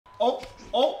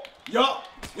Oh, yup.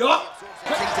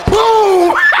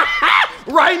 Boom!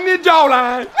 Right in the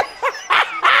jawline.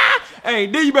 Hey,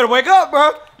 D, you better wake up,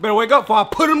 bro. Better wake up before I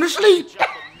put him to sleep.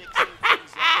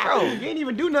 Bro, you ain't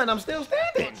even do nothing. I'm still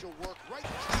standing.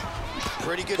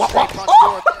 Pretty good straight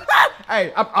punch.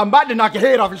 Hey, I'm about to knock your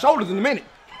head off your shoulders in a minute.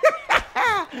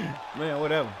 Man,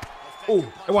 whatever. Oh,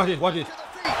 hey, watch this, watch this.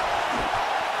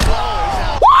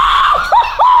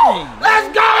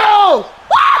 Let's go!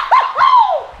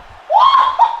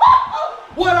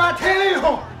 What I tell you,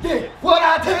 yeah. What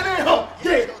I tell you,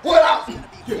 yeah. What I,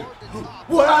 yeah.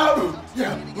 What I,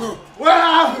 yeah. What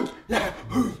I, yeah.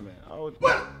 What?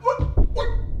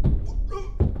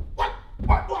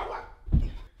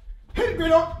 Hit the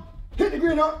grid up. Hit the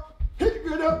grid up. Hit the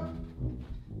grid up.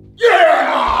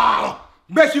 Yeah!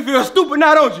 Bet you feel stupid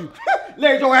now, don't you?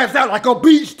 Lay your ass out like a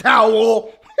beach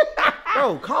towel.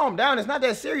 Bro, calm down. It's not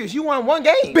that serious. You won one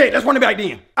game. Bet, let's run it back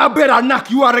then. I bet I'll knock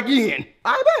you out again.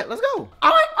 I bet. Let's go.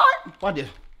 All right. Watch this.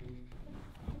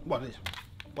 Watch this.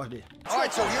 Watch this. All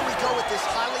right, so here we go with this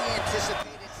highly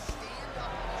anticipated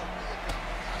stand-up.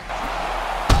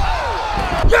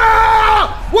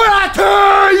 Yeah! What I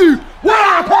tell you? What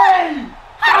I pay you?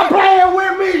 Stop playing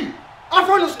with me. I'm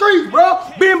from the streets, bro.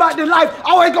 Being about this life,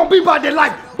 always gonna be about this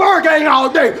life. Bird gang all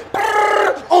day.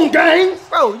 On gang.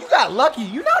 Bro, you got lucky.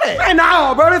 You know that. Man,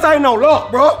 nah, bro. This ain't no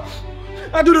luck, bro.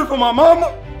 I do this for my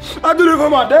mama. I do this for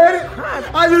my daddy.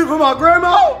 I do this for my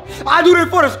grandma. I do this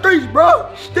for the streets,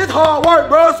 bro. This hard work,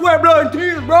 bro. Sweat, blood, and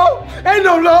tears, bro. Ain't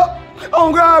no luck.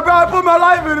 Oh, God, bro. I put my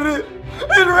life into this.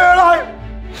 In real life.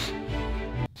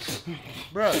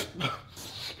 Bro.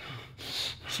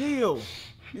 Chill.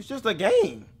 It's just a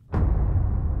game.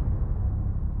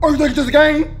 Oh, you think it's just a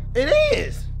game? It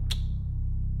is.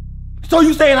 So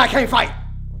you saying I can't fight?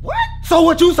 What? So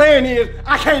what you saying is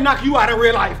I can't knock you out in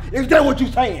real life. Is that what you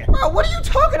saying? Bro, what are you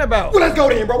talking about? Well, let's go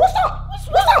then, bro. What's up?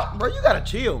 What's up? Bro, you gotta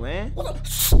chill, man.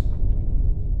 What's up?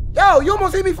 Yo, you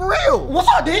almost hit me for real. What's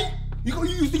up, D?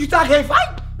 You think I can't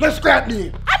fight? Let's scrap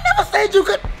then. I never said you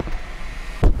could.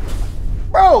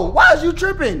 Bro, why is you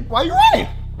tripping? Why you running?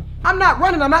 I'm not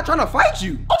running. I'm not trying to fight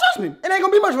you. Oh, trust me. It ain't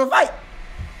gonna be much of a fight.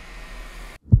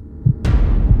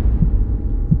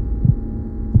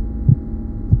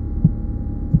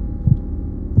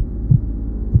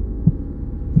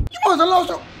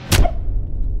 Also,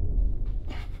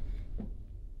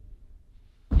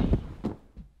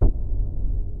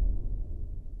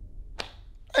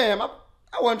 damn, I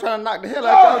wasn't trying to knock the hell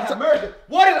out of you.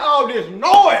 What is all this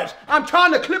noise? I'm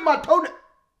trying to clip my toe.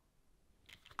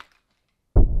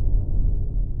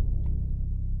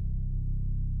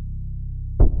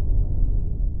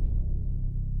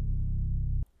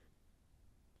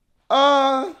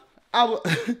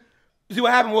 See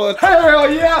what happened was,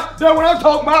 hell yeah, that's what I'm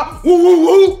talking about. Woo, woo,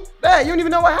 woo. Dad, you don't even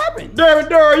know what happened.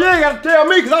 Darryl, you ain't got to tell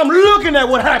me because I'm looking at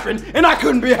what happened and I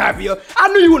couldn't be happier. I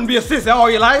knew you wouldn't be a sissy all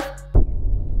your life.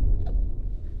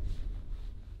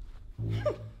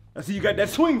 I see you got that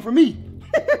swing for me.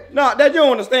 Nah, Dad, you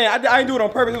don't understand. I ain't do it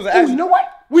on purpose. It was an accident. You know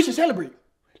what? We should celebrate.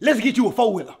 Let's get you a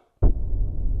four-wheeler.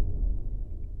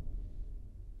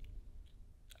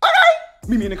 Okay.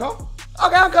 Meet me in the car.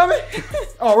 Okay, I'm coming.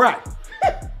 All right.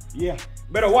 Yeah,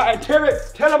 better watch. Tell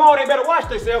them all they better watch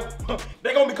themselves.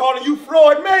 They gonna be calling you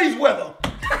Floyd Mayweather.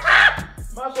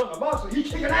 My son, the boxer, he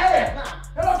kicking ass now.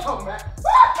 That's what I'm talking about.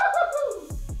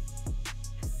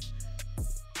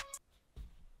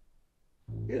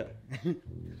 Yeah.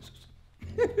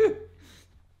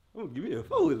 I'm gonna give you a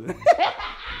fool.